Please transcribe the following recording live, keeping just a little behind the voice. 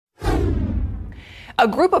A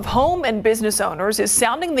group of home and business owners is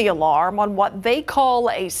sounding the alarm on what they call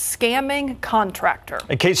a scamming contractor.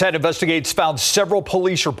 And KSAT Investigates found several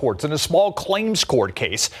police reports in a small claims court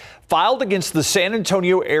case filed against the San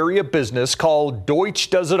Antonio area business called Deutsch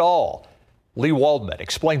Does It All. Lee Waldman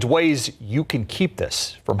explains ways you can keep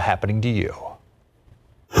this from happening to you.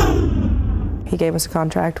 He gave us a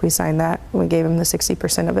contract, we signed that, we gave him the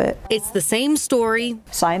 60% of it. It's the same story.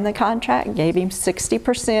 Signed the contract, gave him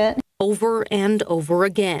 60%. Over and over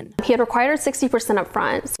again. He had required 60% up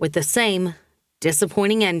front. With the same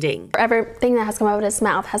disappointing ending. Everything that has come out of his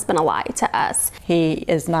mouth has been a lie to us. He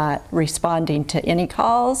is not responding to any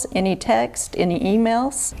calls, any text, any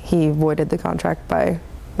emails. He voided the contract by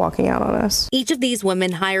walking out on us. Each of these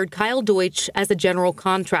women hired Kyle Deutsch as a general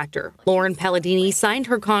contractor. Lauren Palladini signed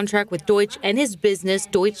her contract with Deutsch and his business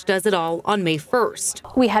Deutsch Does It All on May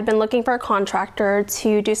 1st. We had been looking for a contractor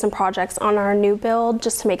to do some projects on our new build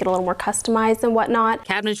just to make it a little more customized and whatnot.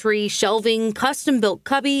 Cabinetry, shelving, custom-built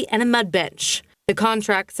cubby, and a mud bench. The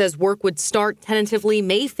contract says work would start tentatively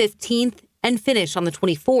May 15th and finish on the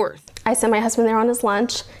 24th. I sent my husband there on his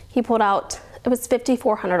lunch. He pulled out it was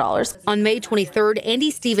 $5,400. On May 23rd,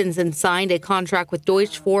 Andy Stevenson signed a contract with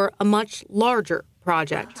Deutsch for a much larger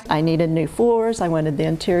project. I needed new floors. I wanted the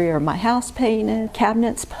interior of my house painted,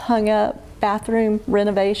 cabinets hung up, bathroom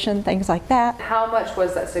renovation, things like that. How much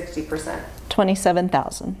was that 60%?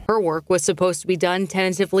 $27,000. Her work was supposed to be done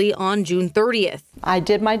tentatively on June 30th. I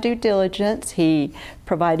did my due diligence. He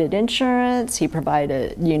provided insurance. He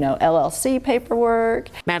provided, LLC paperwork.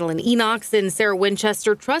 Madeline Enox and Sarah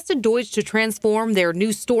Winchester trusted Deutsch to transform their new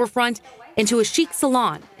storefront into a chic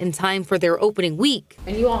salon in time for their opening week.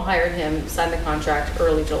 And you all hired him, signed the contract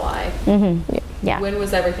early July. Mm-hmm. Yeah. When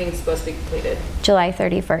was everything supposed to be completed? July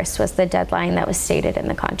 31st was the deadline that was stated in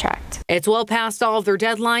the contract. It's well past all of their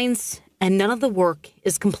deadlines, and none of the work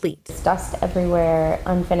is complete. Dust everywhere,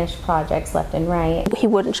 unfinished projects left and right. He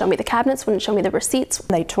wouldn't show me the cabinets, wouldn't show me the receipts.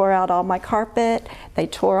 They tore out all my carpet. They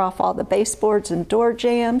tore off all the baseboards and door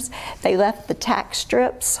jambs. They left the tack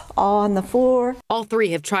strips all on the floor. All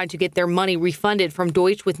three have tried to get their money refunded from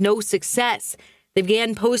Deutsch with no success. They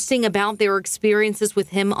began posting about their experiences with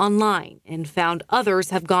him online and found others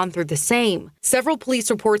have gone through the same. Several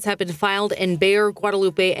police reports have been filed in Bexar,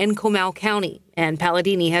 Guadalupe, and Comal County, and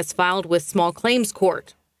Palladini has filed with small claims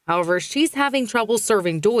court. However, she's having trouble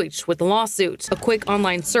serving Deutsch with the lawsuit. A quick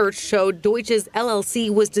online search showed Deutsch's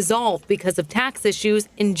LLC was dissolved because of tax issues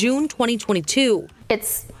in June 2022.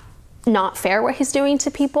 It's not fair what he's doing to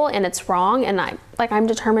people, and it's wrong, and I'm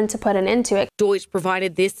determined to put an end to it. Deutsch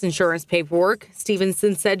provided this insurance paperwork.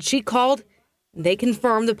 Stevenson said she called. They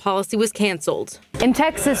confirmed the policy was canceled. In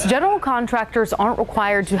Texas, general contractors aren't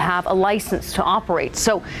required to have a license to operate.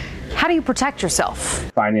 So how do you protect yourself?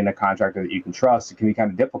 Finding a contractor that you can trust, it can be kind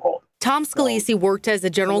of difficult. Tom Scalisi worked as a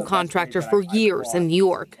general contractor for years in New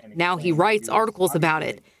York. Now he writes articles about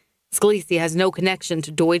it. Scalisi has no connection to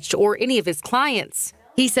Deutsch or any of his clients.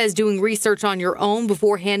 He says doing research on your own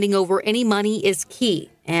before handing over any money is key.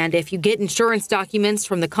 And if you get insurance documents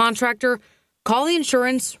from the contractor, call the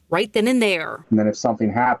insurance right then and there. And then if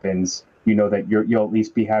something happens, you know that you'll at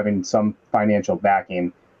least be having some financial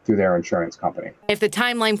backing through their insurance company. If the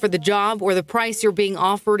timeline for the job or the price you're being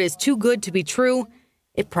offered is too good to be true,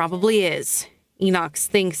 it probably is. Enox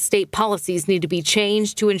thinks state policies need to be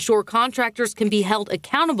changed to ensure contractors can be held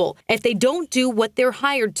accountable if they don't do what they're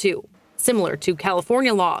hired to. Similar to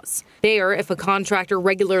California laws. There, if a contractor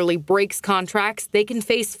regularly breaks contracts, they can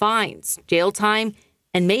face fines, jail time,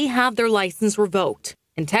 and may have their license revoked.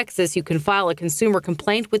 In Texas, you can file a consumer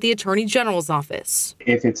complaint with the Attorney General's office.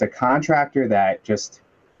 If it's a contractor that just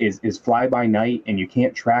is fly by night and you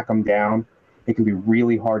can't track them down, it can be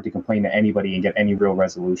really hard to complain to anybody and get any real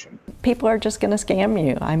resolution. People are just going to scam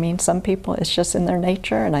you. I mean, some people, it's just in their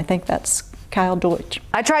nature, and I think that's Kyle Deutsch.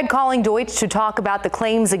 I tried calling Deutsch to talk about the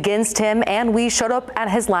claims against him, and we showed up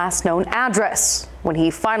at his last known address. When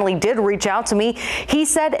he finally did reach out to me, he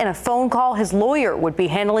said in a phone call his lawyer would be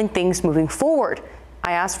handling things moving forward.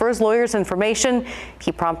 I asked for his lawyer's information.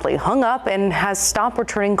 He promptly hung up and has stopped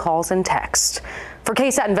returning calls and texts. For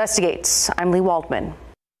KSAT Investigates, I'm Lee Waldman.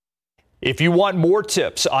 If you want more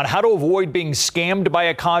tips on how to avoid being scammed by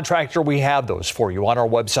a contractor, we have those for you on our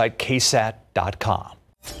website, KSAT.com.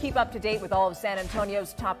 Keep up to date with all of San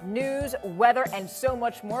Antonio's top news, weather, and so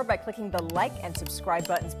much more by clicking the like and subscribe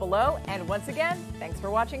buttons below. And once again, thanks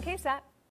for watching KSAT.